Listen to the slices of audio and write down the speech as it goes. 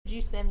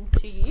introduce them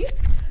to you.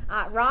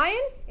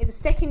 Ryan is a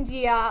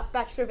second-year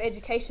Bachelor of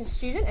Education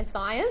student in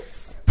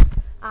Science.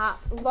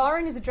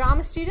 Lauren is a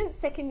drama student,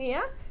 second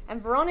year.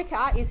 And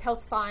Veronica is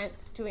health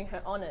science doing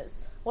her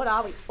honours. What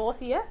are we,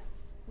 fourth year?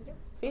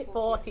 Yep.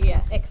 Fourth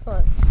year,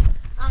 excellent.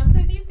 So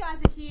these guys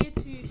are here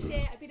to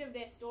share a bit of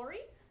their story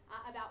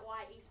about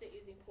why Easter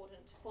is important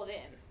for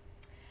them.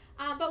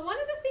 But one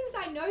of the things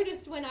I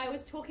noticed when I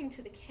was talking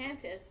to the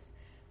campus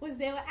was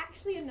there were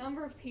actually a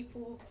number of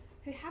people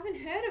who haven't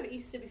heard of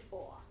Easter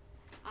before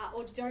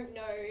or don't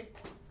know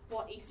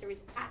what Easter is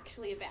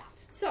actually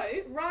about. So,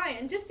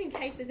 Ryan, just in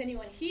case there's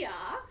anyone here,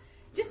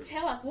 just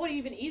tell us what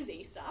even is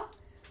Easter?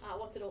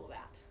 What's it all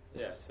about?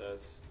 Yeah, so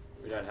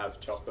we don't have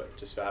chocolate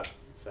just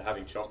for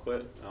having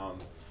chocolate.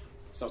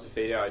 It's not to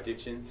feed our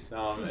addictions.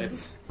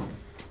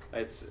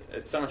 It's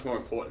so much more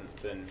important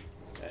than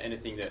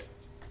anything that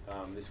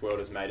this world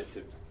has made it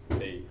to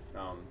be.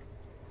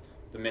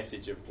 The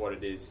message of what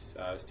it is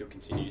still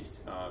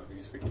continues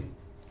because we can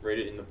read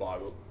it in the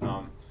Bible.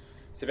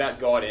 It's about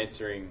God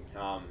answering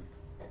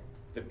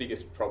the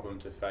biggest problem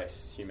to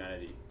face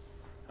humanity,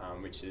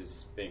 which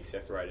is being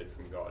separated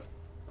from God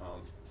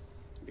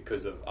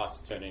because of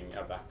us turning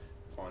our back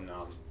on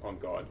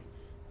God.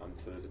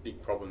 So there's a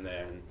big problem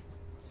there, and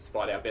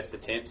despite our best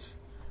attempts,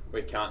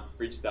 we can't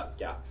bridge that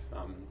gap.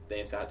 The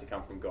answer had to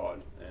come from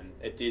God, and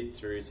it did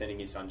through sending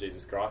His Son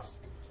Jesus Christ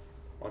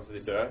onto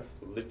this earth,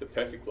 lived the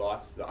perfect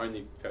life, the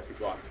only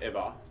perfect life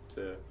ever,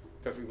 to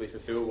perfectly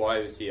fulfill why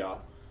He was here,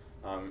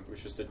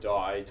 which was to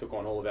die. He took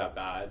on all of our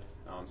bad.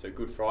 So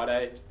Good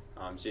Friday,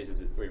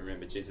 we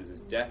remember Jesus'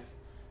 death,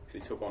 because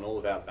He took on all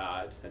of our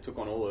bad and took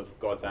on all of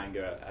God's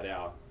anger at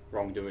our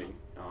wrongdoing.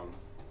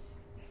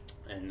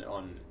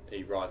 And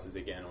He rises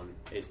again on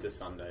Easter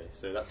Sunday.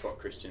 So that's what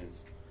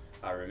Christians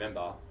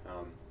remember.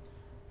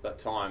 That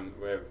time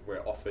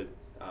we're offered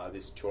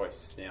this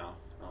choice now.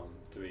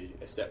 Do we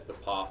accept the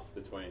path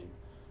between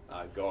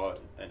God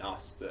and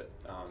us that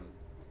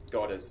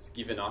God has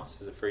given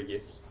us as a free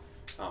gift?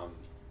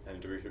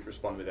 And do we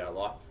respond with our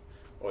life?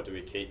 Or do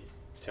we keep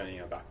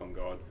turning our back on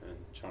God and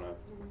trying to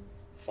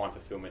find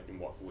fulfillment in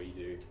what we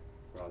do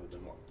rather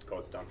than what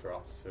God's done for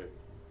us? So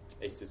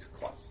Easter's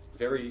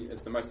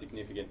it's the most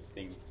significant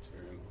thing to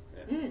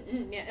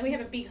remember. Yeah, and we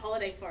have a big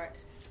holiday for it.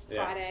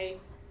 Yeah. Friday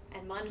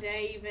and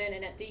Monday even,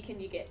 and at Deakin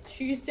you get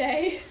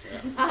Tuesday.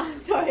 Yeah.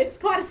 So it's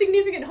quite a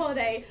significant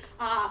holiday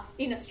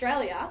in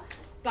Australia,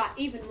 but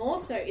even more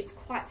so it's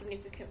quite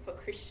significant for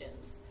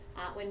Christians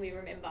when we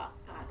remember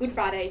Good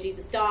Friday,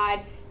 Jesus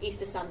died,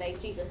 Easter Sunday,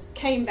 Jesus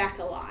came back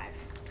alive.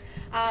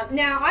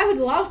 Now I would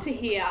love to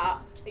hear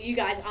you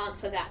guys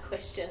answer that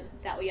question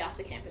that we asked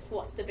the campus.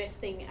 What's the best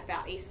thing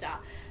about Easter?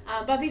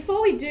 But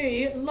before we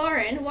do,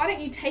 Lauren, why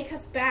don't you take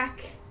us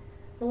back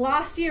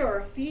last year or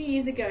a few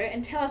years ago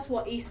and tell us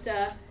what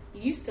Easter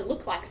used to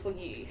look like for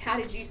you. How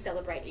did you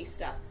celebrate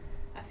Easter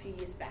a few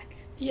years back?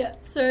 Yeah,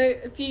 so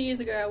a few years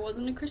ago I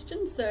wasn't a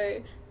Christian,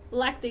 so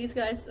like these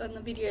guys on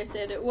the video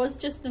said, it was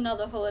just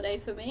another holiday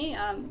for me.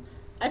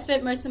 I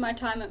spent most of my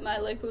time at my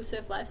local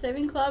surf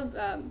lifesaving club,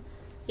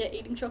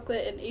 eating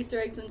chocolate and Easter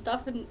eggs and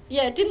stuff, and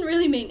it didn't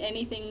really mean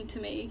anything to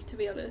me, to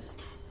be honest.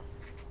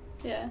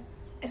 Yeah.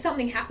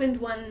 Something happened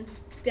one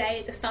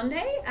day, the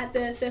Sunday, at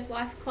the Surf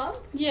Life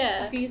Club?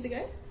 Yeah. A few years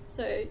ago?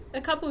 So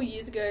a couple of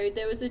years ago,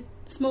 there was a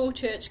small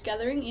church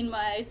gathering in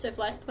my surf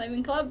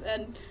lifesaving club,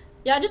 and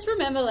I just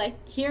remember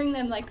hearing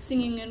them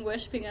singing and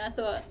worshipping, and I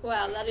thought,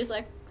 wow, that is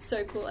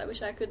so cool. I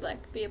wish I could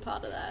be a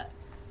part of that.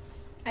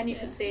 And you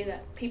could see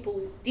that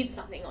people did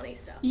something on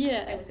Easter.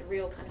 Yeah. It was a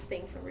real kind of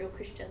thing for real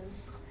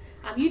Christians.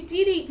 You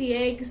did eat the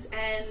eggs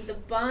and the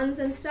buns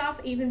and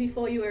stuff even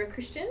before you were a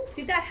Christian.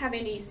 Did that have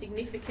any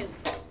significant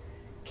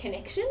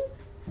connection?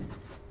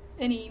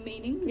 Any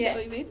meaning? Is Yeah. that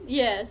what you mean?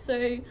 Yeah,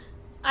 so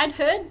I'd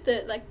heard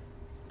that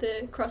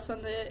the cross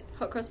on the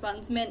hot cross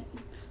buns meant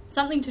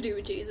something to do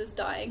with Jesus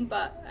dying,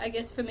 but I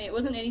guess for me it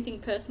wasn't anything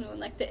personal.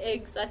 And the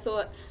eggs, I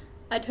thought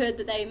I'd heard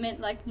that they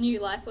meant new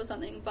life or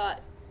something,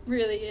 but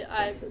really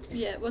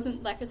it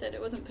wasn't, like I said,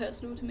 it wasn't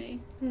personal to me.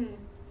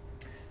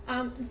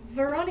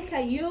 Veronica,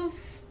 you've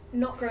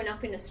not grown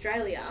up in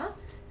Australia,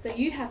 so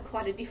you have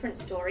quite a different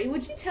story.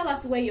 Would you tell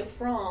us where you're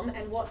from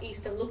and what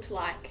Easter looked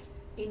like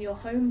in your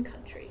home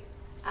country?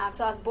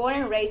 So I was born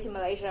and raised in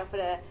Malaysia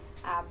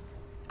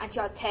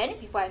until I was 10,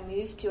 before I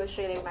moved to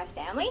Australia with my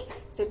family.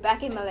 So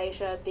back in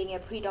Malaysia, being a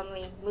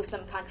predominantly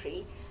Muslim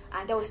country,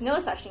 there was no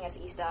such thing as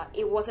Easter.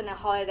 It wasn't a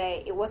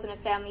holiday, it wasn't a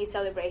family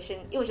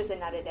celebration, it was just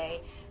another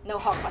day. No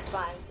hot cross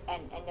buns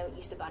and no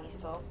Easter bunnies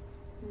as well.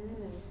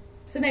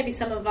 So maybe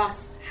some of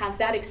us have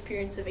that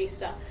experience of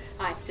Easter.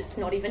 It's just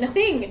not even a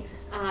thing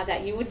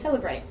that you would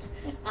celebrate.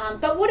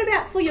 But what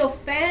about for your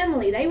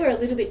family? They were a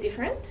little bit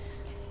different.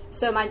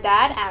 So my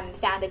dad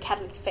found the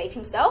Catholic faith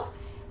himself,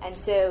 and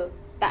so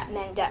that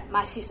meant that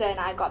my sister and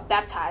I got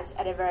baptized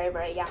at a very,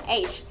 very young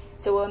age.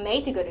 So we were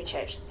made to go to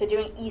church. So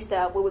during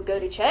Easter, we would go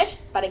to church,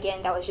 but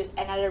again, that was just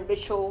another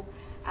ritual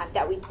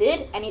that we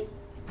did, and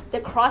the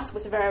cross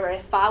was very,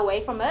 very far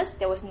away from us.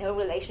 There was no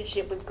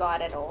relationship with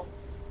God at all.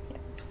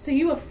 So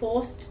you were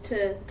forced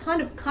to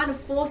kind of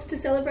forced to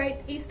celebrate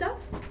Easter?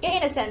 Yeah,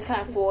 in a sense,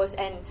 kind of forced,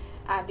 and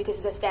because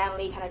it's a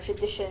family kind of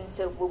tradition,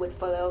 so we would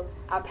follow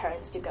our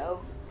parents to go.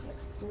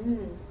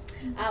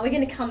 We're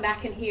going to come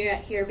back and hear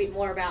a bit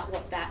more about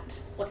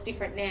what's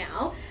different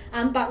now.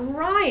 But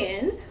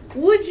Ryan,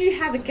 would you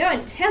have a go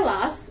and tell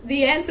us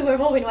the answer we've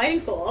all been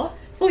waiting for?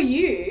 For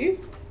you,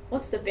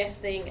 what's the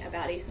best thing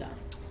about Easter?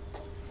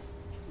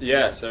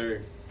 Yeah, so,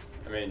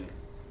 I mean,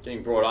 I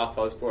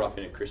was brought up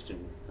in a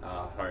Christian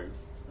home.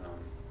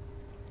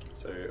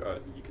 So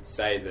you could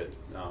say that,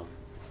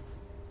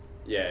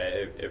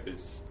 it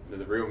was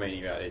the real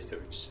meaning about Easter,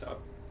 which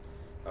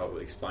I will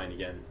explain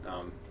again,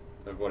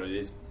 of what it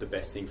is the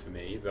best thing for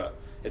me. But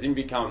it didn't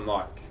become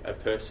like a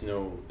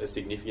personal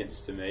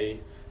significance to me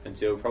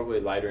until probably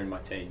later in my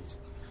teens.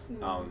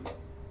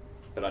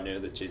 But I knew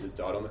that Jesus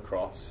died on the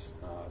cross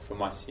for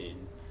my sin,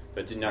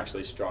 but it didn't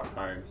actually strike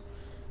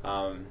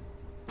home.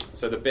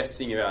 So the best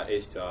thing about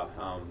Easter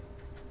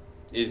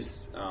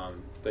is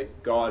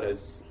that God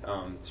has,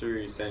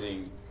 through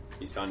sending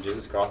His Son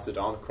Jesus Christ to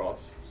die on the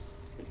cross,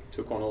 He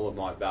took on all of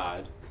my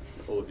bad,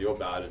 all of your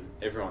bad, and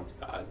everyone's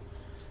bad.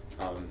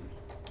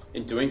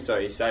 In doing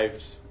so, He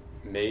saved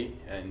me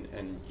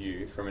and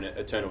you from an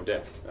eternal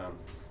death.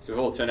 So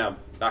we've all turned our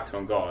backs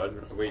on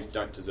God. We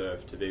don't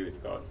deserve to be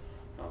with God,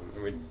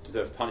 and we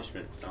deserve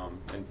punishment.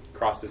 And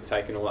Christ has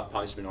taken all that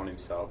punishment on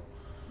Himself.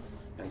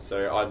 And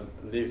so I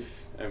live,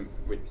 and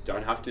we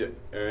don't have to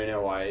earn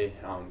our way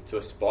to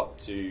a spot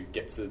to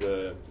get to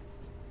the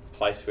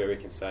place where we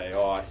can say,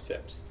 I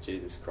accept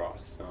Jesus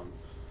Christ.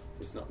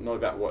 It's not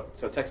about what...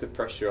 So it takes the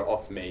pressure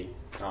off me.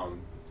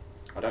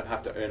 I don't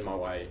have to earn my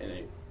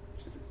way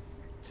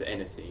to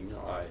anything.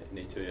 I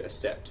need to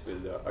accept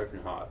with an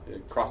open heart.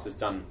 Christ has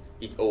done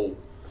it all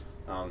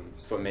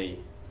for me.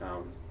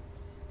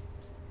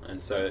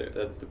 And so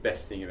the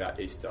best thing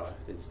about Easter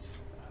is...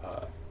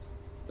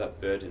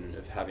 that burden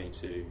of having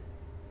to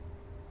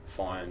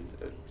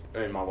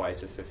earn my way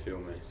to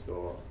fulfillment,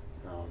 or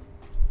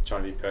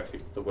trying to be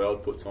perfect. The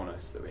world puts on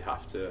us that we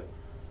have to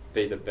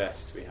be the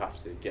best, we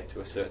have to get to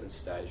a certain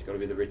stage, got to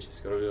be the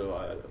richest, got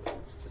to be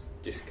it's just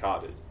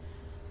discarded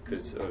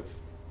because of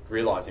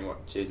realising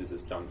what Jesus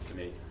has done for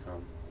me.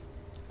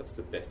 That's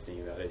the best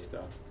thing about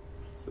Easter.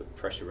 It's the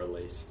pressure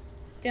release.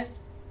 Yeah.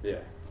 Yeah.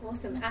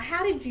 Awesome.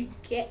 How did you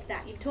get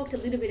that? You've talked a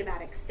little bit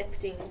about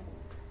accepting.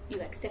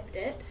 You accept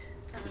it.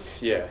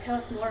 Yeah. Tell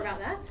us more about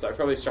that. So it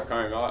probably struck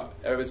home.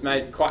 It was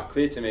made quite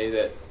clear to me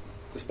that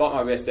despite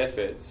my best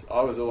efforts,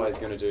 I was always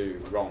going to do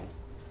wrong.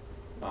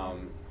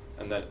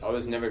 And that I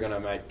was never going to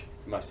make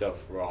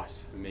myself right,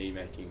 me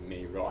making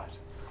me right.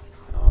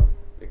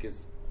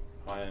 Because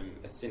I am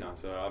a sinner,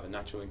 so I have a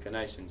natural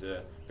inclination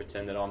to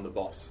pretend that I'm the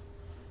boss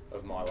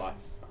of my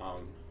life.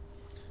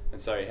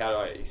 And so how do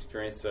I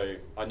experience? So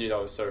I knew that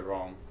I was so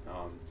wrong.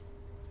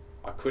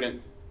 I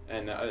couldn't,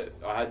 and I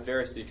had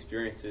various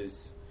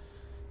experiences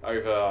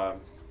over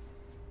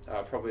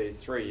probably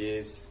 3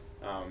 years,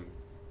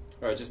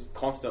 where just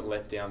constant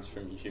letdowns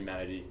from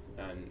humanity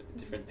and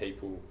different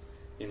people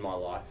in my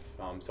life.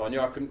 So I knew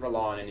I couldn't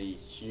rely on any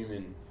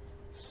human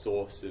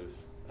source of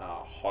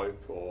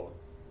hope, or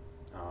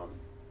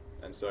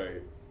and so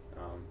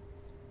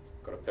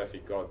got a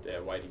perfect God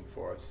there waiting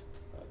for us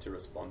to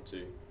respond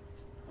to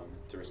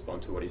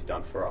what He's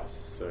done for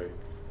us. So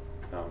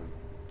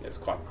it was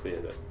quite clear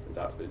that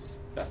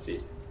that's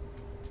it.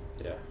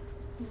 Yeah.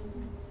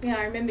 Yeah,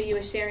 I remember you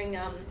were sharing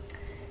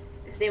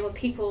there were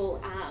people,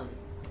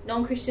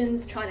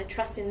 non-Christians, trying to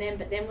trust in them,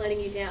 but them letting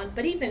you down.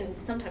 But even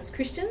sometimes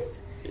Christians,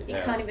 you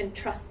can't even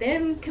trust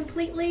them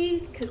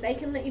completely because they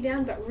can let you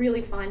down, but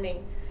really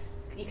finding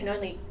you can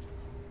only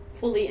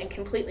fully and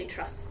completely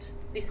trust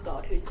this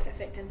God who's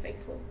perfect and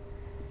faithful.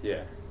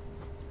 Yeah.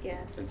 Yeah.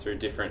 And through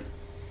different...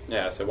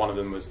 Yeah, so one of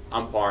them was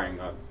umpiring.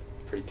 I'm a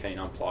pretty keen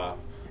umpire.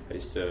 I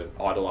used to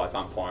idolise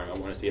umpiring. I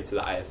wanted to get to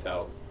the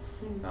AFL.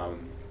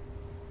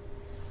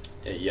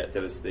 Yet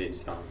there was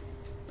these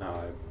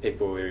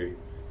people who...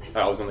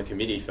 I was on the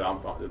committee for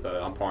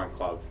the umpiring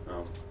club,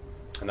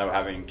 and they were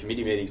having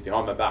committee meetings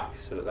behind my back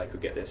so that they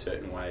could get their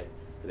certain way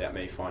without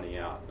me finding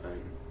out.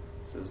 And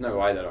so there's no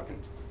way that I can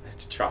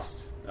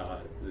trust.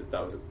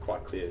 That was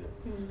quite clear.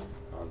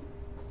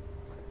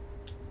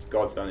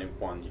 God's the only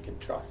one you can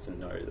trust and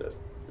know that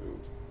He will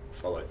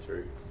follow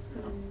through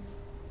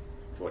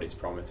with what He's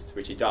promised,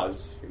 which He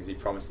does, because He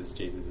promises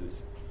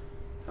Jesus'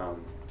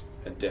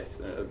 a death,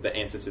 the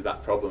answer to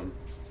that problem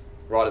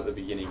right at the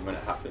beginning when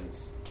it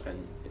happens,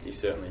 and He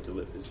certainly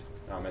delivers,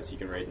 as you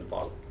can read in the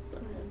Bible. So,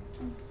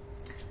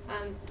 yeah.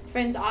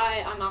 Friends,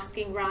 I'm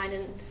asking Ryan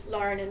and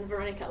Lauren and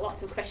Veronica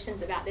lots of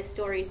questions about their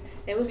stories.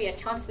 There will be a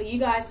chance for you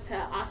guys to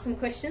ask some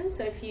questions,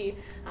 so if you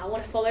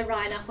want to follow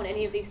Ryan up on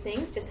any of these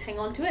things, just hang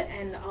on to it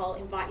and I'll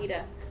invite you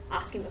to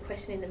ask him a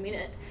question in a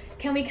minute.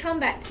 Can we come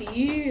back to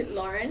you,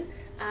 Lauren?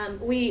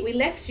 We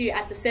left you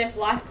at the Surf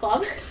Life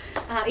Club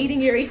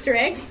eating your Easter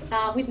eggs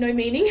with no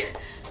meaning.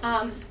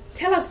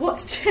 Tell us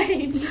what's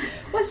changed.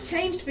 What's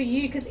changed for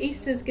you, because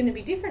Easter's going to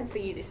be different for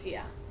you this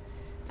year.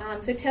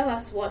 So tell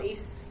us what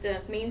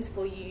Easter means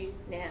for you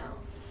now.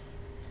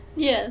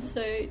 Yeah,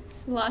 so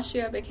last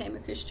year I became a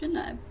Christian.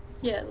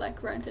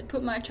 Like Ryan said,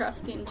 put my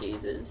trust in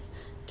Jesus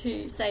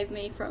to save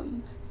me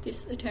from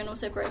this eternal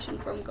separation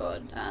from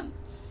God.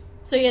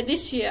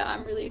 This year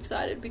I'm really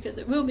excited because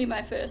it will be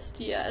my first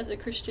year as a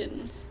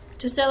Christian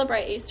to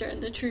celebrate Easter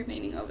and the true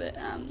meaning of it.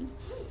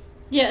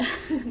 That's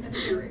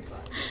very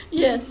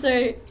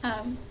exciting.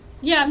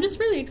 I'm just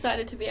really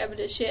excited to be able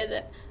to share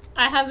that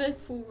I have a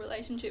full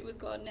relationship with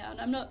God now and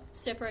I'm not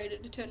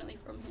separated eternally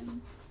from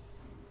Him.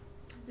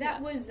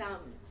 That was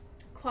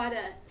quite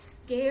a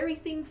scary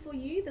thing for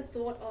you, the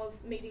thought of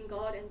meeting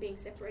God and being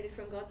separated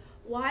from God.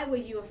 Why were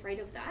you afraid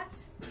of that?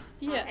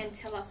 And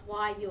tell us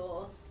why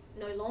you're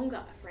no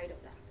longer afraid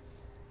of that.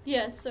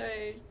 Yeah, so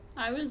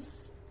I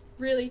was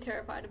really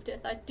terrified of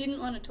death. I didn't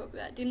want to talk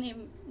about it. Didn't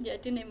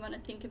even want to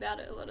think about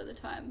it a lot of the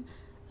time.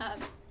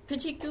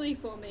 Particularly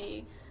for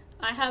me,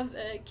 I have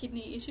a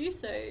kidney issue,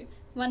 so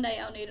one day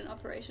I'll need an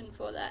operation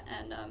for that.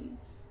 And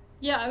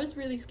I was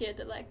really scared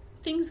that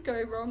things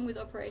go wrong with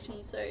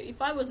operations. So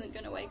if I wasn't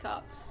going to wake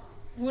up,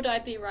 would I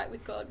be right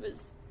with God?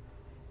 Was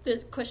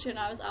the question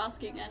I was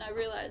asking, and I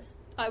realised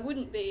I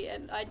wouldn't be,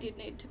 and I did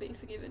need to be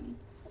forgiven.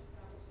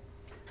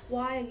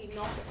 Why are you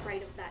not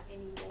afraid of that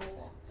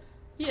anymore?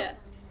 Yeah.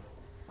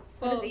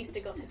 What has Easter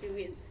got to do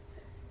with?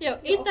 Yeah,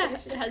 Easter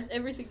has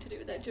everything to do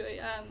with that joy.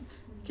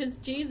 Because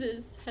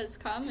Jesus has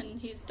come and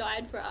He's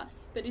died for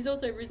us, but He's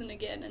also risen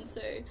again, and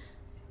so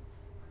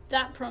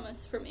that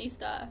promise from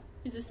Easter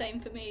is the same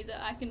for me,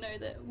 that I can know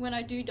that when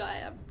I do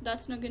die,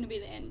 that's not going to be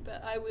the end,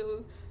 but I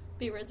will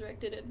be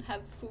resurrected and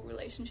have a full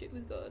relationship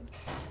with God.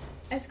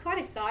 It's quite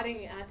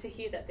exciting to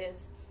hear that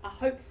there's a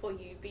hope for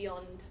you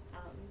beyond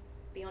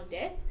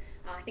death.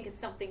 I think it's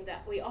something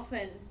that we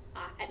often,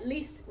 at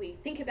least we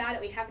think about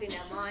it, we have it in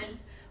our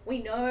minds.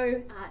 We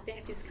know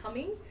death is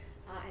coming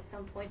at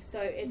some point, so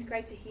it's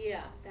great to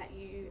hear that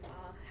you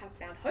have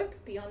found hope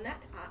beyond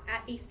that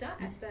at Easter,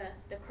 at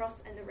the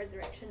cross and the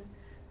resurrection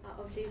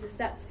of Jesus.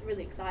 That's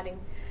really exciting.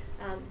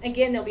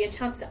 Again, there'll be a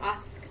chance to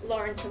ask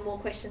Lauren some more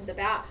questions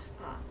about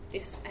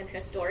this and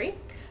her story.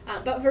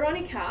 But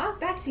Veronica,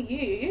 back to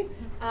you.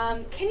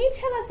 Can you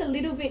tell us a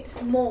little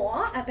bit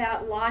more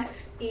about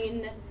life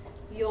in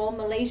your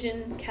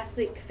Malaysian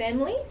Catholic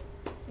family?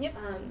 Yep.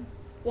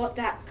 What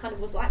that kind of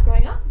was like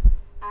growing up?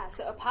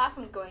 So apart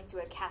from going to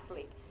a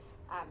Catholic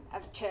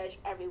church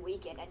every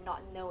weekend and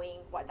not knowing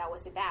what that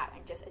was about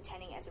and just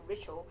attending as a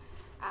ritual,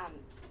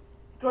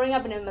 growing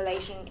up in a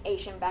Malaysian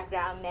Asian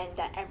background meant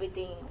that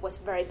everything was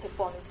very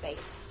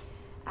performance-based.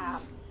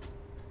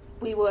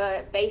 We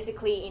were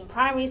basically in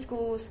primary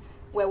schools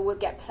where we would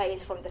get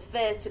placed from the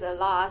first to the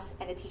last,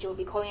 and the teacher would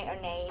be calling out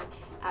your name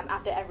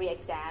after every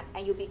exam,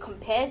 and you'll be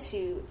compared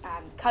to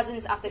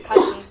cousins after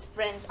cousins,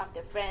 friends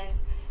after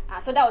friends.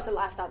 So that was the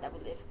lifestyle that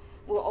we lived.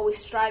 We were always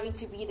striving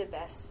to be the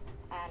best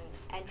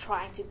and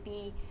trying to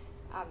be,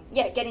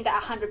 getting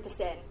that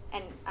 100%.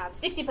 And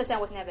 60%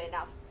 was never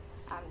enough.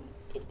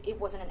 It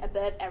wasn't an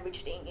above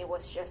average thing. It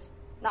was just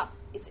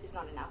it's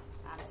not enough.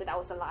 So that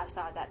was a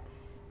lifestyle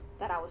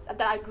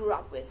that I grew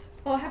up with.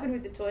 What happened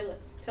with the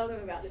toilets? Tell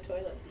them about the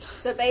toilets.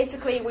 So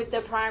basically, with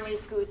the primary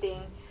school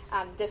thing,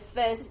 the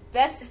first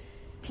best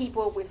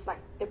people with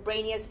the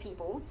brainiest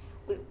people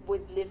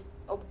would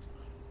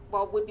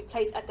be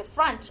placed at the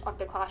front of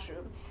the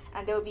classroom,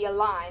 and there would be a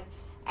line,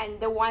 and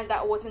the one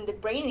that wasn't the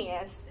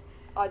brainiest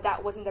or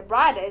that wasn't the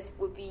brightest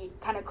would be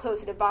kind of close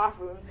to the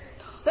bathroom.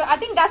 So I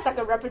think that's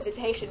a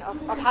representation of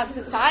how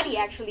society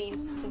actually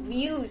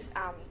views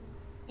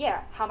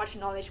how much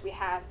knowledge we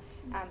have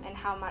and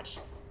how much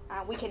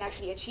we can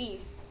actually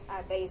achieve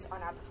based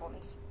on our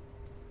performance.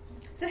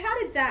 So how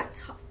did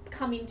that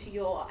come into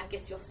your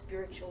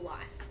spiritual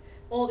life?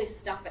 All this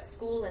stuff at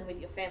school and with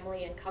your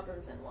family and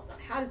cousins and whatnot.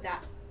 How did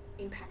that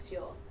impact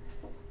your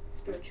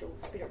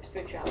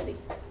spirituality?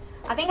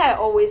 I think I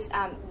always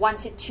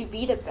wanted to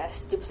be the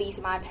best, to please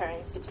my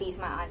parents, to please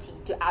my auntie,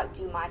 to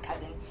outdo my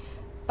cousin.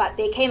 But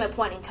there came a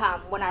point in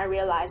time when I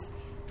realized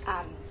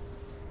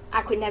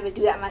I could never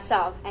do that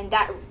myself, and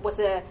that was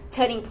a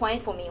turning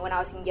point for me when I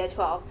was in year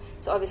 12.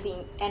 So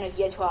obviously, end of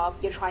year 12,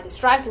 you're trying to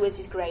strive towards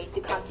this grade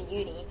to come to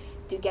uni,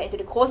 to get into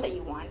the course that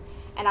you want.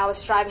 And I was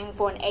striving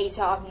for an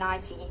ATAR of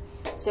 90.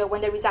 So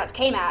when the results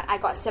came out, I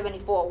got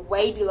 74,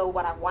 way below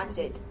what I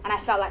wanted. And I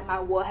felt like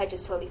my world had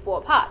just totally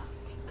fallen apart,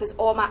 because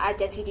all my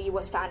identity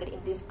was founded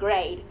in this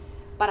grade.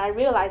 But I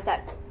realized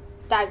that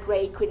that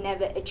grade could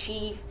never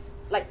achieve,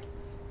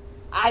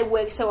 I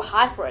worked so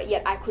hard for it,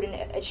 yet I couldn't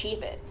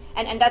achieve it.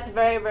 And that's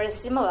very, very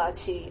similar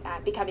to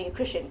becoming a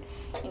Christian.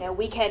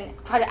 We can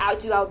try to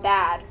outdo our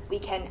bad. We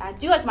can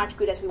do as much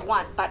good as we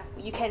want, but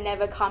you can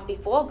never come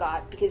before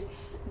God, because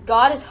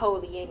God is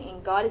holy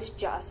and God is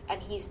just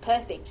and He's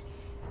perfect.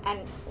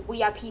 And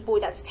we are people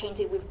that's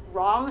tainted with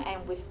wrong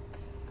and with,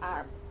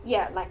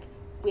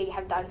 we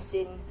have done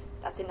sin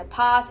that's in the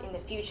past, in the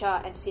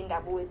future, and sin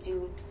that we will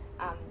do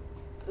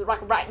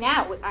right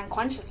now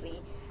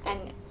unconsciously.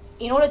 And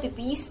in order to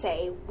be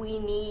saved, we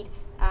need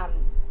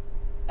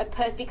a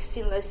perfect,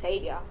 sinless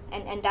Savior,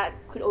 and that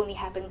could only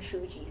happen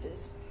through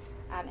Jesus.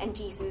 And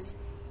Jesus,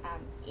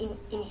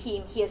 in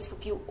Him, He has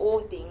fulfilled all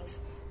things.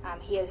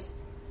 He has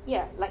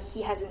like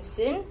he hasn't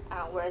sinned,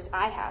 whereas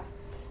I have.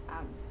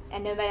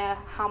 And no matter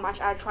how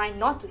much I try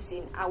not to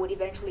sin, I would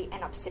eventually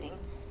end up sinning,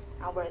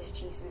 whereas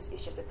Jesus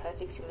is just a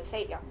perfect sinless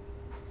Saviour.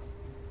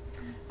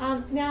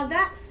 Now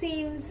that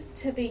seems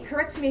to be,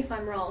 correct me if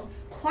I'm wrong,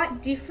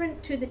 quite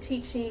different to the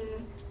teaching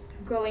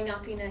growing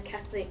up in a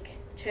Catholic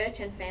church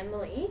and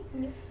family,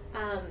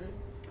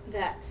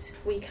 that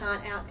we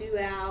can't outdo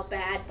our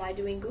bad by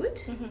doing good.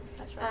 Mm-hmm,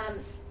 that's right.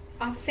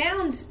 I've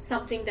found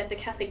something that the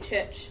Catholic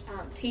Church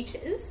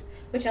teaches,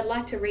 which I'd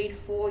like to read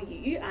for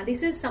you.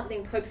 This is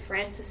something Pope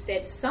Francis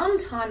said some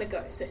time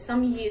ago, so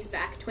some years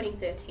back,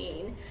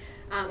 2013.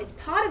 It's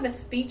part of a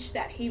speech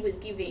that he was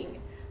giving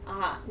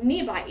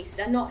nearby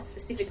Easter, not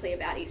specifically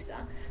about Easter.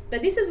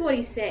 But this is what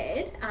he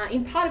said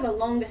in part of a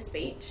longer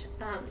speech.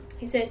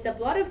 He says, "The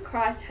blood of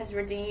Christ has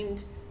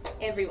redeemed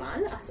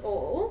everyone, us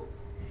all."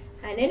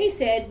 And then he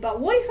said,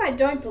 "But what if I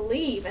don't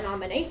believe and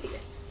I'm an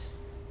atheist?"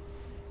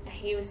 And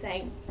he was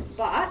saying,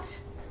 "But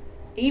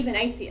even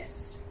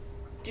atheists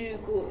do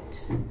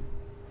good."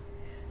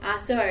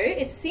 So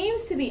it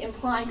seems to be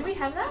implying, do we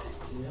have that?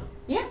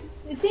 Yeah.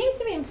 It seems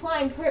to be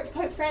implying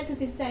Pope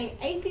Francis is saying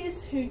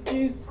atheists who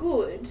do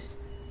good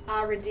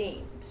are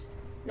redeemed,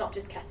 not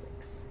just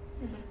Catholics.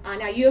 Mm-hmm.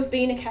 Now you have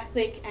been a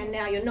Catholic and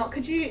now you're not.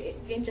 Could you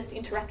again just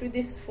interact with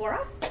this for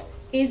us?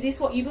 Is this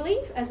what you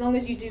believe? As long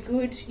as you do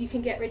good, you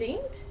can get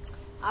redeemed?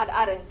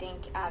 I don't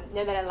think,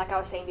 no matter, like I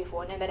was saying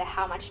before, no matter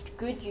how much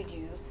good you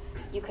do,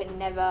 you can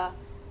never,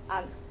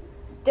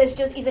 there's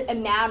just isn't an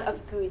amount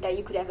of good that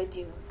you could ever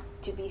do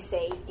to be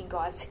saved in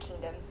God's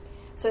kingdom.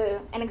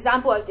 So an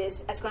example of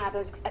this, as growing up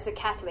as a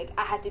Catholic,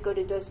 I had to go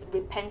to those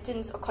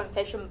repentance or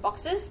confession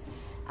boxes.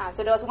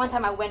 So there was one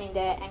time I went in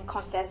there and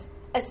confessed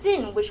a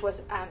sin, which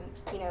was,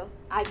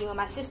 arguing with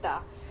my sister.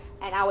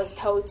 And I was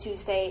told to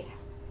say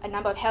a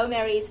number of Hail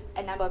Marys,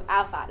 a number of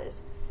Our Fathers.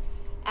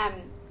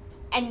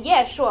 And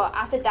yeah, sure,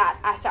 after that,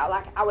 I felt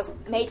like I was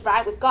made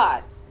right with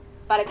God.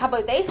 But a couple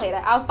of days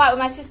later, I'll fight with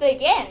my sister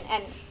again.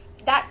 And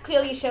that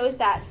clearly shows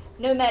that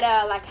no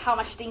matter like how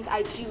much things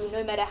I do,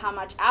 no matter how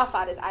much Our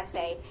Fathers I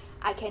say,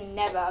 I can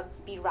never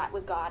be right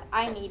with God.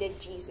 I needed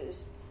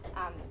Jesus.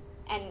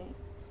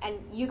 And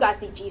you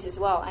guys need Jesus as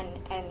well.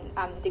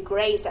 And the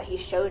grace that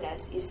he's shown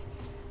us is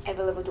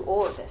available to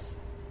all of us.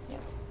 Yeah.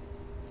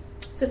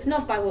 So it's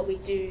not by what we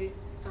do,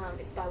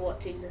 it's by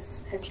what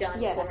Jesus has done for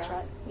us. Yeah, that's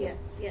right.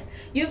 Yeah.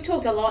 You've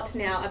talked a lot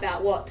now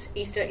about what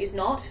Easter is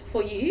not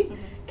for you. Mm-hmm.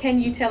 Can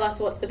you tell us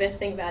what's the best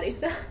thing about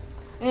Easter?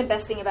 And the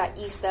best thing about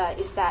Easter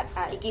is that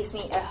it gives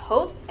me a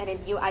hope and a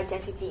new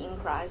identity in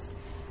Christ.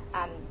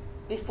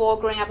 Before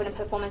growing up in a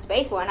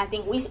performance-based world, and I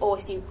think we all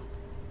still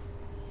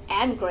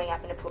am growing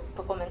up in a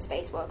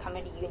performance-based world,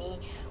 coming to uni,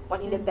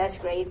 wanting the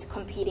best grades,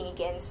 competing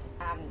against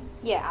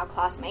our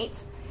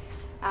classmates.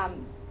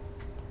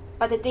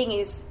 But the thing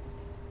is,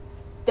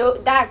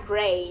 that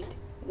grade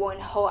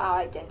won't hold our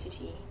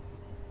identity.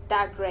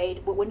 That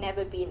grade would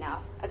never be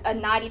enough. A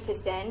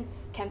 90%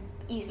 can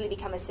easily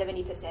become a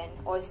 70%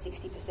 or a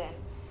 60%.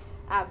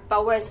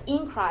 But whereas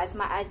in Christ,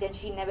 my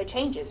identity never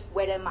changes,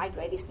 whether my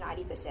grade is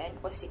 90%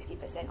 or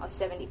 60% or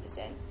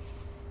 70%.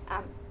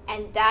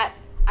 And that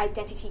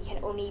identity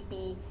can only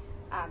be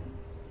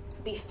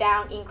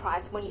found in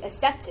Christ when you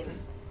accept him.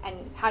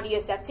 And how do you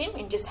accept him?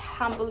 And just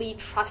humbly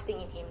trusting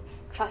in him,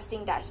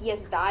 trusting that he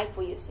has died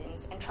for your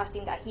sins, and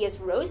trusting that he has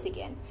rose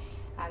again.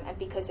 And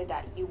because of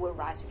that, you will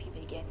rise with him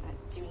again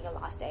during the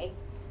last day.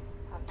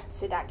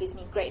 So that gives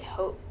me great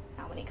hope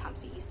when it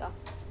comes to Easter.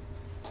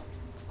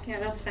 Yeah,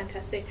 that's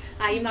fantastic.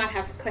 You might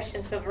have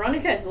questions for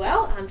Veronica as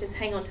well. Just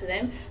hang on to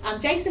them.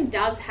 Jason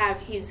does have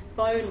his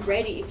phone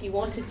ready if you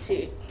wanted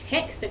to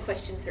text a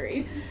question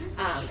through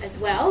as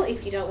well.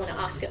 If you don't want to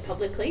ask it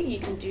publicly, you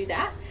can do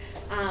that.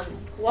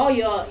 While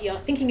you're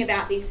thinking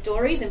about these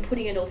stories and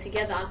putting it all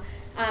together,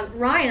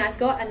 Ryan, I've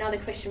got another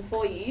question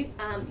for you.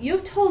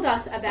 You've told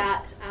us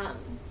about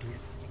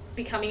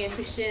becoming a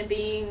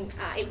Christian,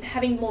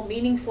 having more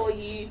meaning for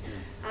you.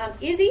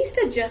 Is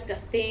Easter just a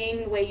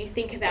thing where you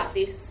think about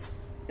this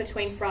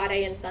between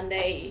Friday and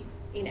Sunday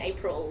in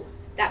April,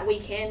 that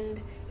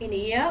weekend in a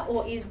year,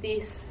 or is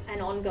this an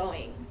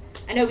ongoing?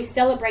 I know we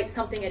celebrate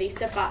something at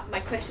Easter, but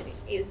my question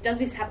is, does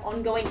this have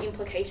ongoing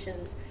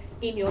implications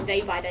in your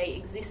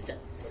day-by-day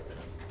existence?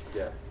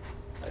 Yeah.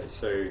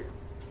 So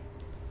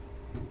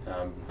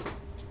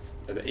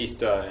the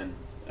Easter and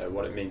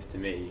what it means to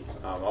me,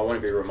 I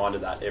want to be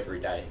reminded that every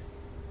day.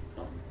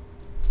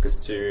 Because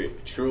to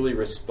truly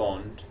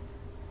respond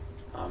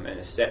and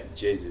accept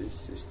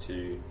Jesus is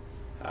to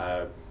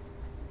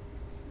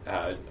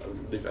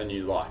live a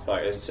new life.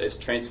 Like it's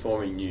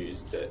transforming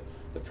news that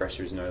the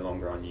pressure is no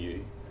longer on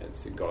you.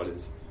 It's that God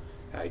has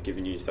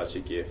given you such a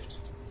gift,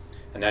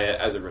 and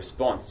as a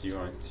response, you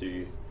want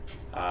to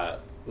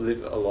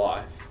live a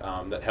life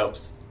that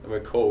helps. We're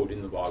called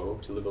in the Bible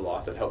to live a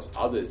life that helps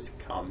others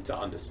come to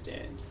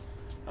understand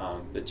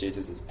that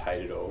Jesus has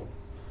paid it all.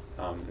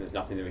 There's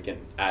nothing that we can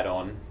add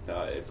on.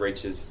 It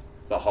reaches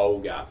the whole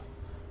gap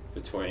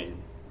between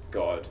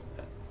God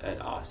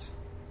and us.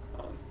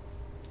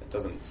 It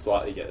doesn't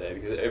slightly get there,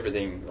 because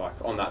everything, like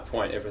on that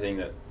point, everything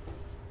that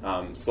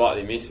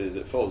slightly misses,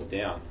 it falls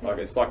down. Like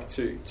it's like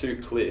two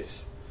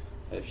cliffs.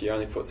 If you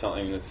only put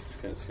something that's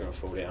going to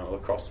fall down, well,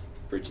 across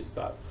bridges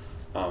that.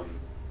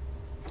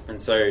 And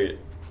so,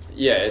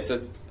 yeah, it's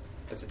a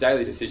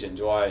daily decision.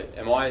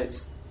 Am I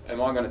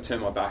going to turn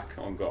my back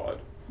on God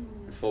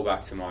and fall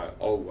back to my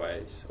old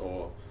ways,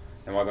 or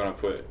am I going to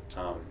put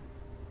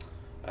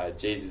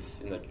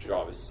Jesus in the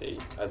driver's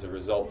seat as a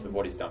result of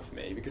what he's done for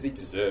me? Because he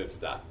deserves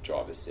that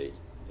driver's seat.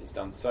 He's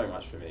done so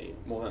much for me,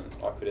 more than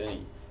I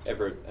could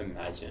ever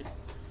imagine.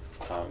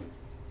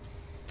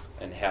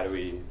 And how do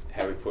we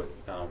put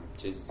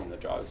Jesus in the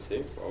driver's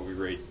seat? Well, we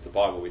read the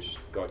Bible, which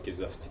God gives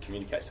us to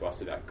communicate to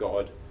us about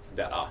God,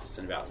 about us,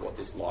 and about what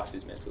this life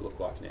is meant to look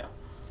like now.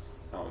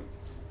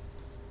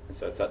 And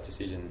so it's that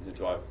decision: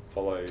 do I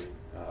follow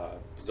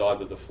desires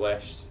of the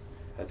flesh?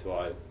 Do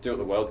I do what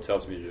the world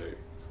tells me to do,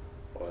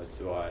 or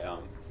do I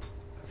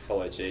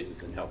follow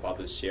Jesus and help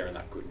others share in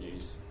that good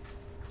news?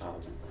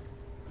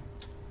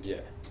 Yeah.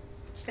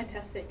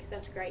 Fantastic.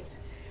 That's great.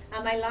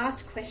 My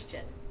last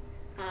question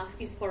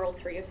is for all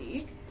three of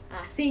you.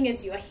 Seeing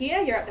as you are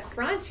here, you're at the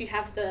front, you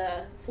have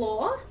the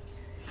floor,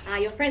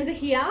 your friends are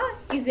here.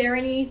 Is there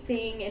any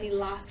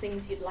last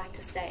things you'd like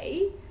to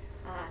say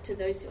to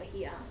those who are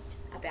here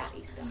about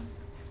Easter?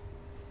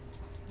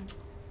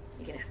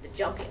 You're going to have to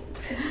jump in.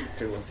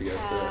 Who wants to go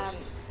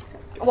first?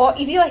 Well,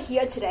 if you are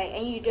here today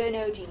and you don't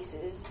know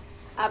Jesus,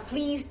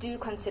 please do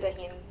consider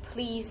him.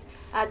 Please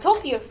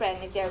talk to your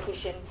friend if they're a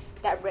Christian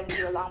that brings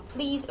you along.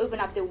 Please open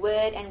up the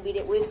Word and read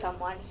it with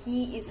someone.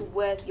 He is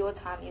worth your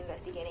time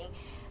investigating,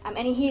 and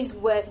he's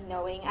worth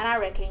knowing. And I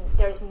reckon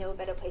there is no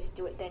better place to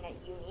do it than at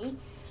uni,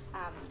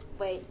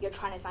 where you're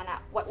trying to find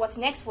out what's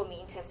next for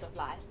me in terms of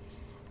life.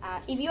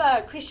 If you are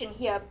a Christian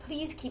here,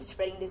 please keep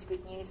spreading this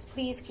good news.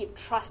 Please keep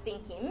trusting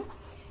him,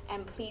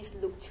 and please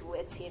look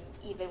towards him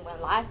even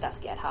when life does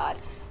get hard,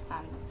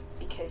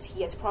 because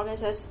he has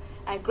promised us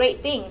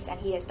great things, and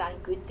he has done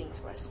good things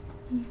for us.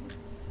 Mm-hmm.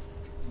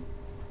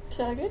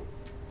 Shall I go?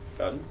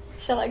 Pardon?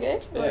 Shall I go?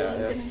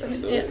 Yeah,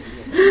 absolutely.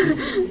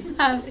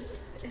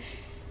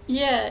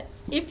 Yeah,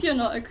 if you're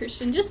not a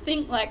Christian, just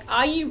think,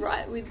 are you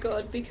right with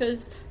God?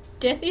 Because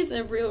death is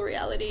a real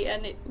reality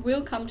and it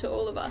will come to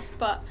all of us.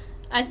 But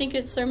I think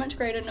it's so much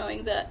greater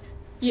knowing that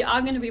you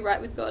are going to be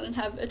right with God and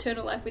have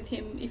eternal life with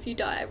him if you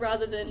die,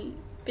 rather than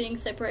being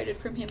separated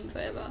from him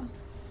forever.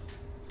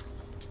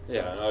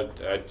 Yeah, and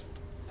I'd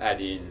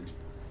add in,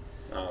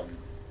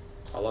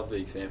 I love the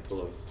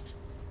example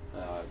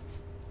of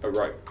a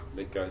rope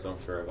that goes on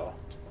forever.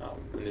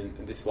 And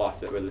in this life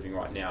that we're living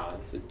right now,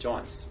 it's a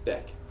giant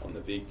speck on the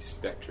big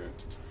spectrum.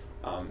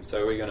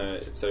 So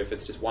if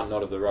it's just one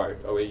knot of the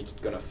rope, are we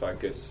going to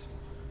focus,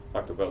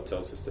 like the world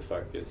tells us to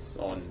focus,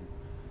 on,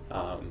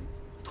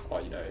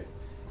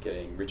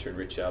 getting richer and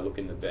richer,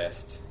 looking the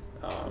best,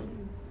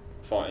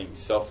 finding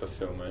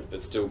self-fulfillment,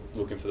 but still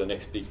looking for the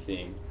next big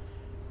thing?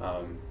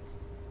 And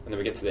then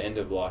we get to the end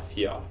of life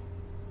here,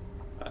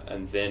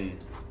 and then,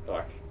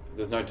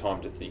 there's no time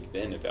to think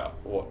then about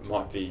what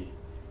might be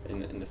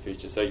in the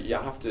future. So you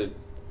have to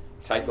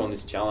take on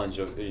this challenge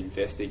of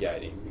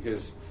investigating,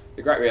 because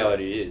the great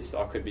reality is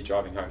I could be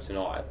driving home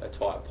tonight, a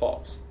tyre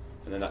pops,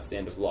 and then that's the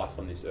end of life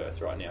on this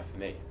earth right now for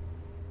me.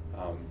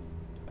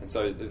 And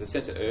so there's a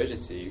sense of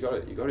urgency. You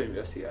got to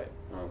investigate.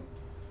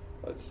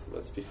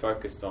 Let's be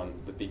focused on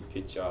the big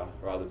picture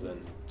rather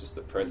than just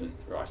the present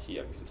right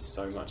here, because it's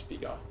so much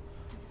bigger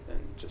than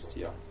just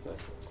here. So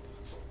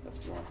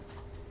that's my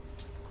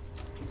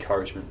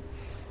encouragement.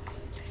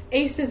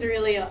 Easter's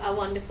really a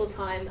wonderful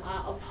time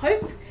of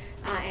hope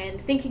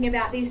and thinking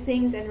about these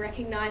things and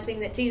recognising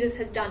that Jesus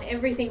has done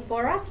everything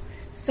for us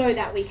so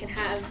that we can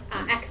have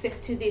access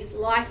to this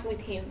life with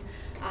him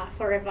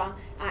forever.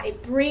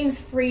 It brings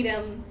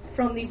freedom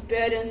from these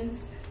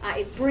burdens.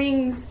 It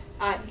brings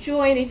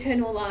joy and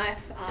eternal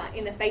life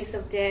in the face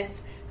of death.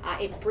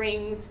 It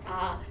brings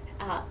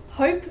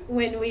hope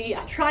when we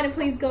are trying to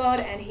please God,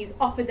 and he's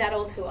offered that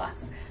all to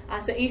us.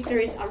 So Easter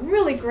is a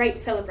really great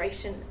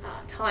celebration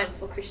time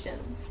for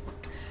Christians.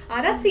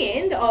 That's the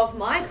end of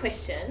my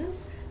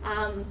questions.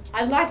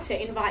 I'd like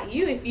to invite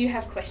you, if you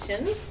have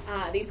questions.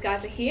 These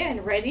guys are here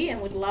and ready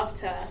and would love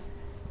to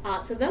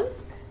answer them.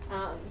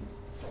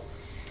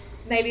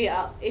 Maybe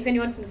if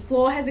anyone from the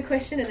floor has a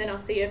question, and then I'll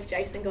see if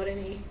Jason got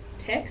any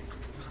texts.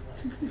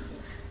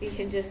 You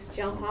can just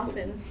jump up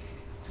and...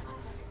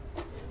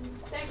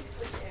 Thanks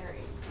for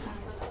sharing.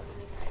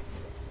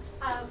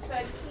 So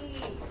a key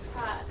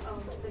part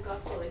of the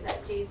gospel is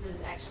that Jesus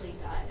actually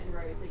died and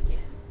rose again.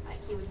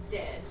 He was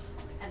dead,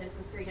 and then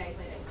for 3 days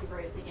later he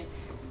rose again.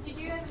 Did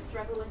you ever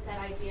struggle with that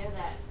idea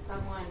that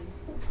someone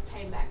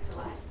came back to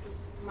life? Because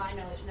to my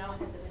knowledge, no one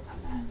has ever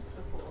done that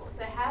before.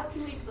 So how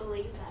can we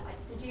believe that?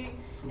 Did you,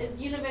 as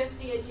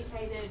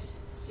university-educated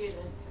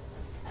students,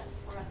 as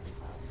for us as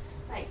well,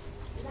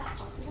 is that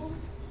possible?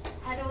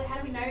 How do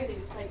we know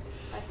this?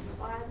 That's in the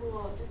Bible,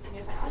 or just from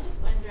your faith? I was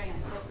just wondering.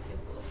 What's your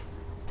thought?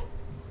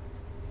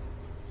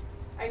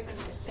 Open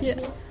question.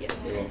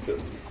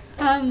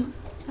 Yeah.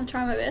 I'll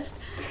try my best.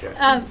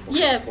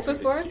 Okay.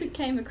 Before I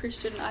became a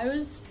Christian, I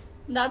was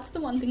that's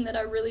the one thing that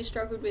I really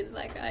struggled with.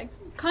 Like, I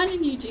kind of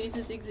knew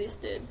Jesus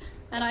existed,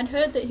 and I'd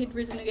heard that he'd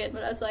risen again,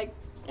 but I was like,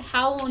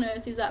 how on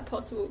earth is that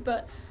possible?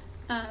 But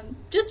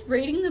just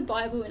reading the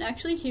Bible and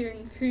actually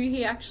hearing who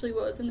he actually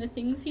was and the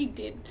things he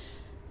did,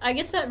 I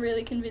guess that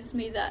really convinced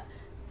me that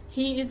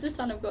he is the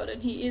Son of God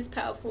and he is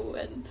powerful,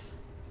 and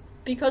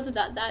because of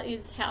that, that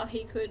is how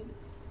he could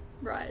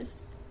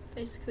rise,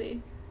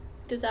 basically.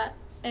 Does that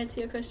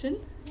answer your question?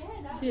 Yeah,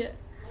 no. Yeah.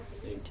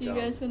 Do you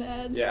guys want to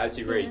add? Yeah, as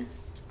you read,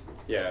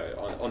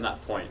 on that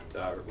point,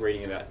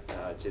 reading about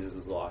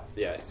Jesus' life,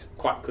 it's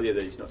quite clear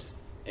that he's not just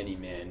any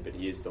man, but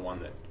he is the one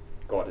that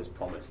God has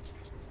promised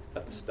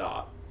at the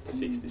start to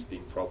fix this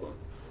big problem.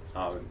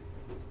 I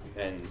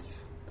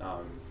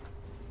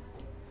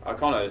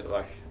kind of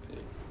like,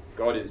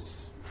 God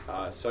is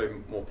so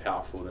more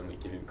powerful than we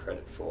give him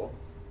credit for.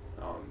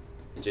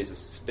 And Jesus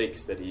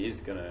speaks that he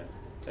is going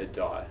to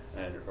die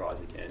and rise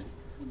again.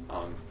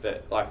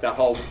 But like that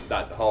whole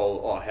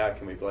how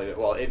can we believe it?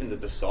 Well, even the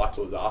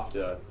disciples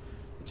after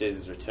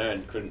Jesus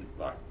returned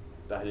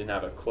they didn't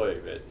have a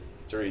clue, but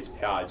through his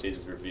power,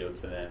 Jesus revealed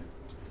to them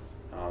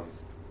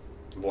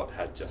what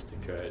had just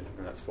occurred,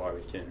 and that's why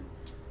we can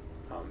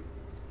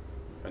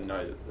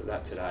know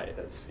that today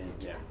that's been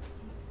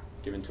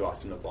given to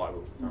us in the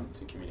Bible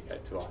to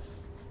communicate to us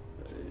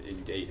that it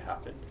indeed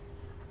happened.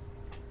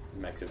 It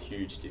makes a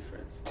huge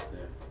difference.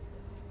 Yeah.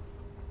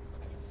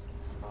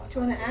 Do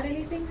you want to add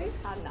anything, Vic?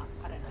 No,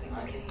 I don't know.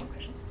 That's a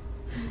question.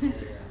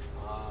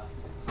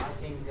 I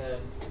think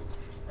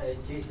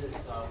Jesus,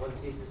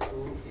 what Jesus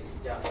do is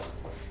just.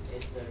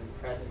 It's a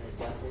present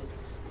justice,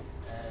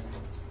 and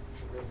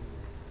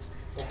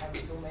there have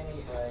so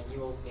many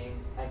evil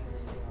things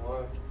happening in the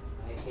world.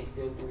 He's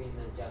still doing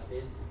the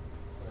justice,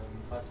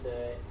 but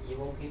the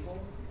evil people,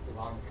 they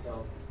want to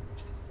kill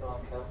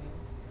him.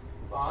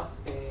 But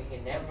he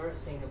never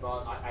think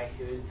about I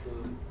should to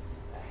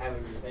have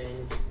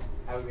revenge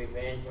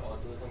or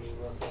do some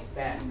evil things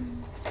back.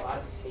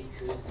 But he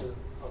choose to,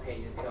 okay,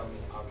 you kill me,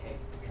 okay,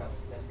 kill me,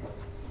 let's kill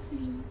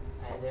me.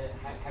 And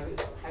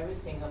have you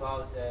think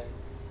about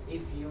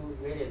if you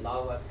really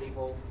love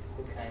people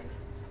who can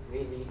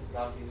really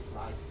love you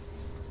like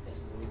as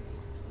through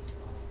his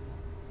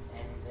life,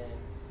 and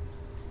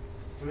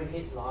through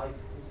his life,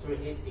 through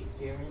his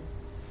experience,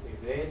 we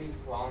really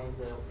found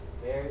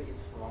where is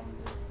from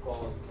the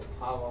God, the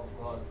power of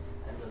God,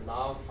 and the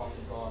love from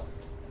God.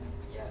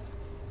 Yeah.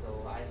 So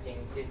I think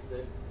this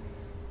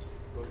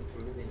goes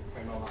through the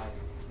eternal life.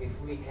 If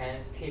we can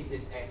keep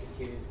this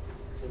attitude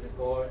to the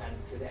God and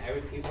to the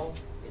every people,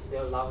 we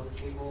still love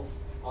the people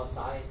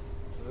outside,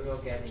 we will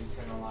get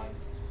eternal life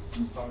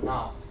from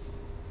now.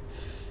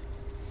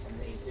 And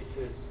it's the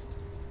truth.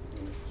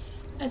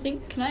 I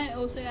think, can I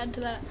also add to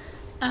that?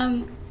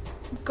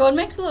 God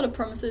makes a lot of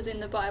promises in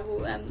the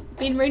Bible.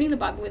 Been reading the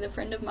Bible with a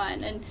friend of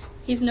mine, and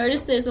he's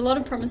noticed there's a lot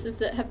of promises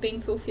that have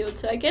been fulfilled.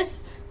 So I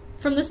guess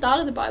from the start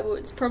of the Bible,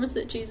 it's promised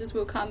that Jesus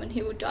will come and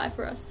he will die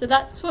for us. So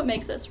that's what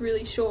makes us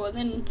really sure.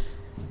 Then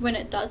when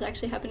it does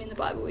actually happen in the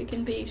Bible, we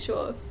can be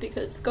sure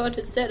because God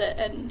has said it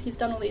and he's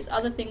done all these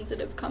other things that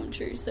have come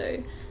true.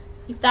 So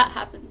if that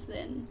happens,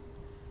 then,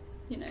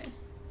 if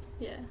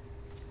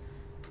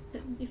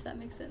that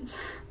makes sense.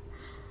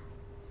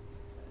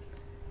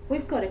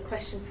 We've got a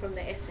question from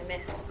the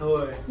SMS.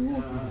 Oh,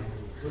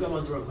 we've got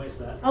one to replace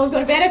that. Oh, we've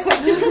got a better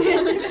question from the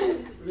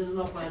SMS. This is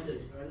not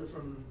planted, right? This is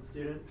from a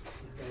student.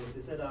 Okay,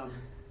 they said, Can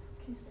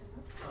you stand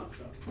up? oh,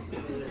 sure.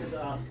 They said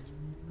to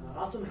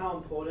ask them how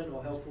important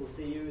or helpful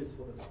CU is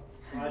for them.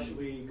 Why should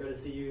we go to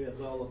CU as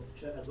well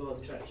as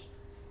church?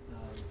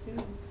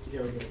 If you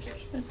ever go to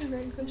church. That's a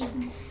great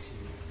question.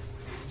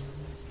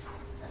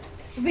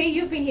 V,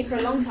 you've been here for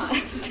a long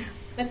time.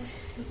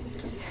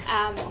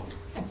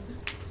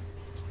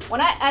 When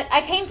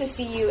I came to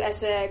CU as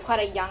quite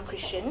a young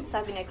Christian, so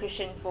I've been a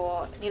Christian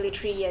for nearly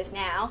 3 years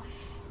now,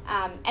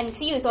 and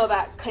CU is all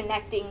about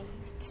connecting,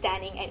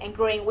 standing, and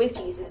growing with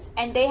Jesus,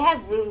 and they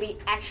have really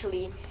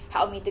actually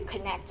helped me to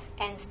connect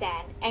and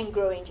stand and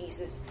grow in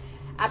Jesus.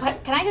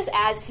 But can I just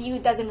add, CU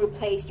doesn't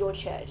replace your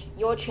church.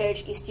 Your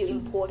church is still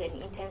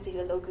important in terms of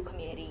your local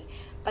community,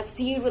 but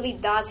CU really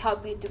does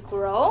help you to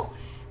grow,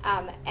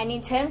 and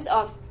in terms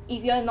of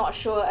if you're not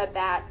sure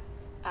about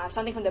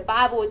something from the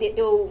Bible,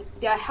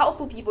 there are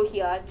helpful people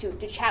here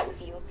to chat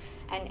with you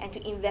and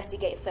to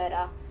investigate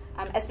further,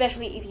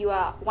 especially if you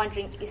are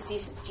wondering, is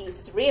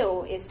Jesus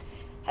real?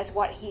 Has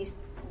what he's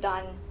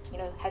done,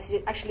 has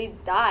he actually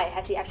died?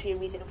 Has he actually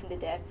risen from the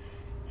dead?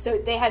 So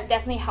they have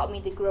definitely helped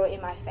me to grow in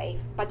my faith,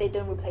 but they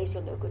don't replace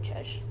your local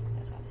church.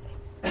 That's what I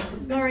would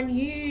say. Lauren,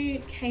 you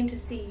came to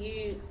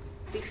CU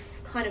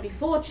kind of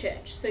before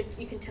church, so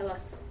you can tell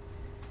us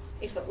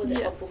if it was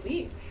helpful for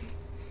you.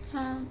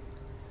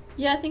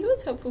 Yeah, I think it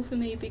was helpful for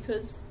me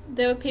because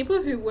there were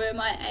people who were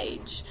my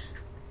age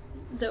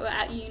that were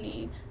at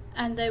uni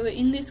and they were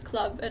in this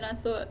club, and I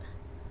thought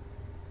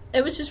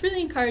it was just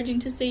really encouraging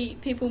to see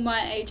people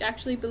my age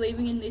actually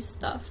believing in this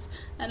stuff,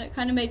 and it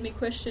kind of made me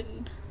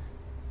question,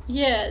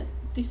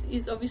 this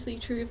is obviously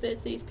true if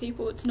there's these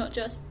people. It's not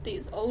just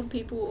these old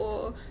people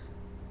or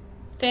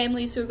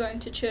families who are going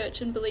to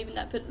church and believing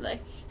that, but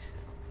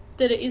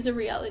that it is a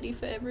reality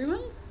for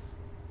everyone.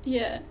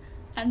 Yeah,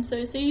 and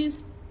so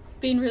CU's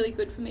been really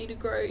good for me to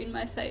grow in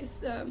my faith.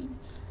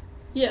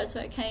 So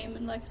I came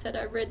and, like I said,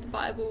 I read the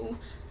Bible,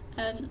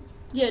 and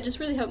just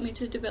really helped me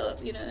to develop,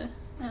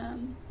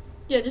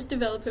 just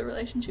develop a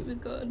relationship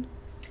with God.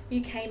 You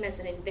came as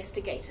an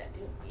investigator,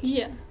 didn't you?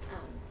 Yeah.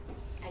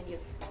 And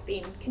you've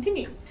been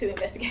continuing to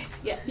investigate.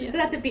 Yeah. So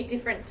that's a bit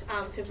different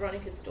to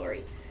Veronica's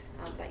story.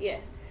 But yeah,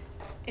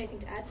 anything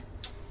to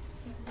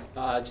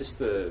add? Just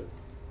the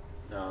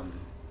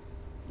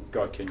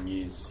God can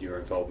use your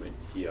involvement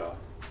here.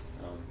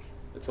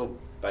 It's all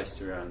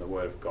based around the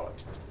Word of God,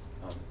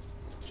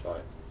 which I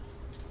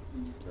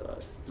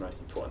realise is the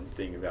most important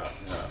thing about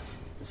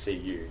the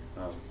CU,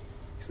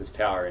 because there's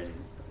power in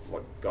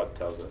what God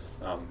tells us,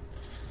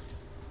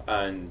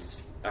 and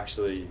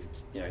actually,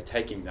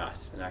 taking that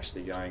and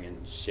actually going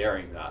and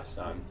sharing that,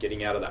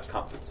 getting out of that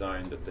comfort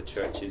zone that the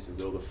church is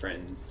with all the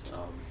friends.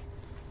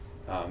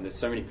 There's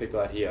so many people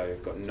out here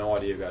who've got no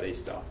idea about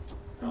Easter,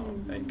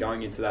 and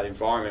going into that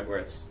environment where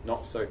it's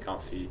not so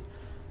comfy,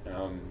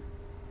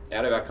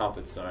 out of our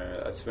comfort zone,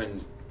 that's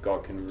when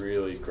God can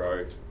really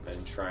grow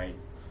and train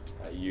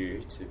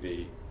you to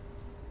be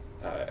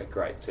a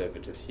great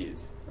servant of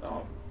His.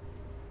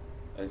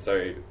 And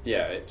so,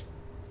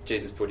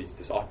 Jesus put His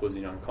disciples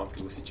in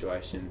uncomfortable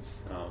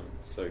situations,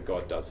 so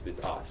God does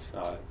with us.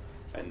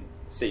 And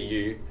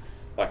CU,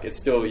 it's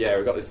still,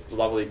 we've got this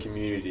lovely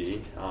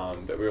community,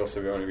 but we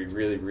also want to be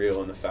really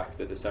real in the fact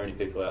that there's so many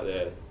people out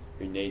there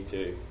who need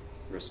to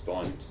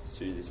respond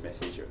to this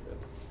message,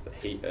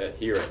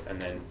 hear it,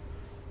 and then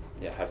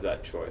have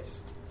that choice.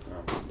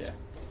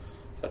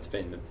 That's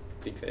been the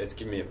big thing. It's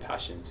given me a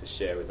passion to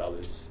share with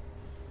others,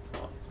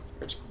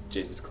 which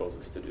Jesus calls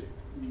us to do.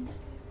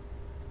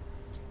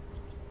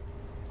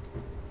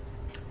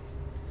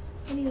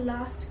 Any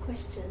last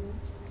questions?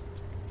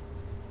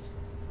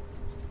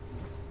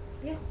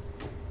 Yeah.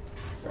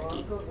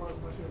 I've got one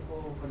question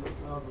for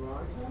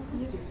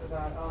Veronica. Just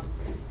about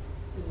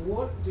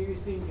what do you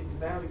think is the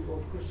value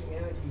of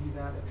Christianity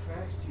that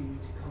attracts you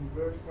to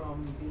convert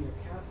from being a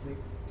Catholic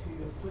to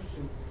a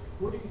Christian?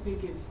 What do you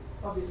think is,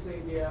 obviously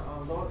there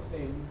are a lot of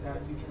things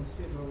that you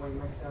consider when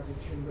you make that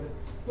decision, but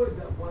what is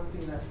that one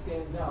thing that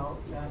stands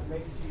out that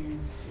makes you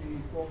to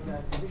form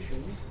that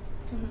decision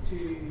to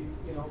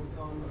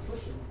become a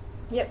Christian?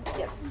 Yep.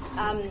 There's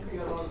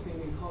a lot of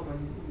things in common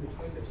in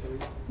between the two.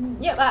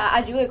 Yep,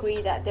 I do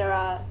agree that there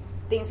are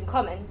things in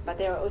common, but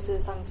there are also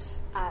some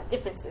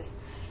differences.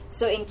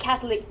 So in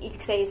Catholic,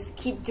 it says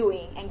keep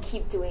doing and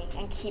keep doing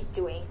and keep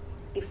doing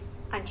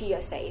until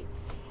you're saved.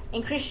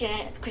 In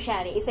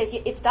Christianity, it says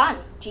it's done.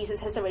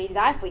 Jesus has already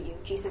died for you.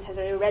 Jesus has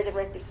already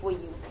resurrected for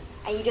you.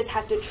 And you just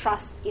have to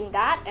trust in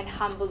that and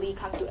humbly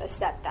come to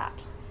accept that.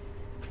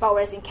 But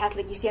whereas in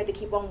Catholic, you still have to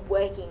keep on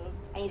working,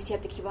 and you still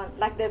have to keep on,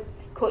 like the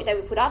quote that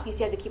we put up, you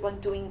still have to keep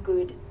on doing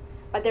good.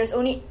 But there's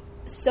only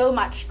so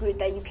much good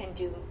that you can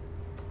do.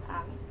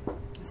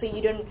 So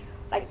you don't,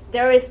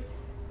 there is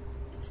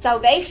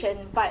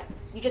salvation, but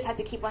you just have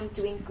to keep on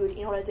doing good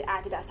in order to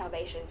add to that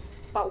salvation.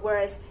 But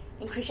whereas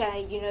in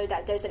Christianity, you know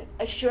that there's an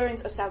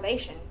assurance of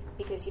salvation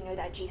because you know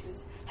that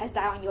Jesus has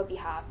died on your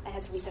behalf and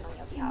has risen on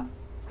your behalf.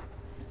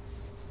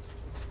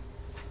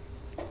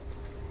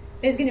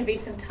 There's going to be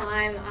some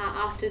time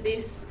after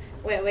this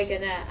where we're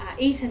going to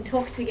eat and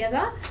talk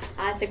together.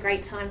 It's a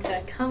great time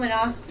to come and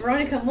ask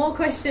Veronica more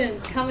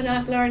questions, come and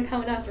ask Lauren,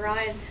 come and ask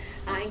Ryan,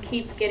 and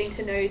keep getting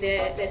to know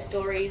their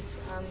stories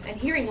and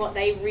hearing what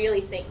they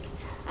really think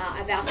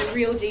about the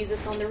real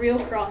Jesus on the real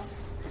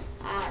cross,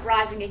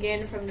 rising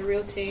again from the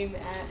real tomb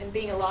and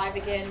being alive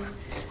again.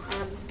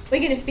 We're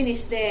going to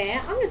finish there.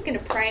 I'm just going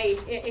to pray,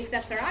 if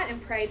that's all right,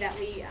 and pray that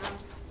we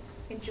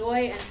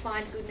enjoy and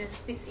find goodness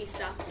this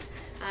Easter.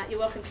 You're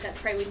welcome to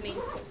pray with me.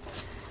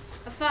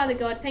 Father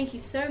God, thank you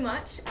so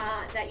much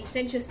that you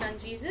sent your son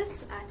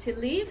Jesus to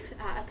live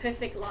a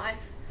perfect life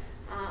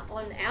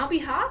on our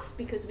behalf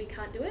because we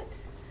can't do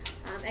it,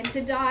 and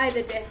to die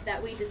the death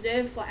that we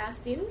deserve for our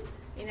sin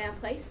in our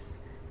place,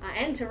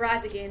 and to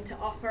rise again to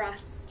offer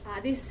us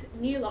this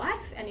new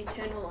life and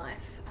eternal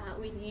life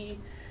with you.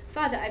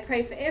 Father, I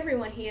pray for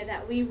everyone here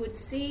that we would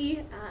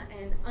see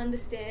and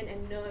understand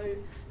and know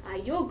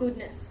your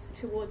goodness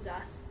towards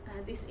us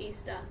this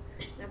Easter.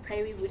 And I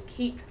pray we would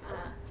keep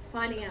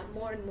finding out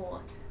more and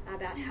more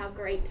about how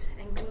great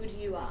and good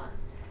you are.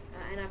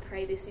 And I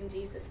pray this in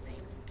Jesus'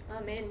 name.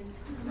 Amen.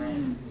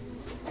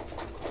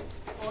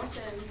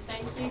 Awesome.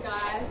 Thank you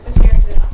guys for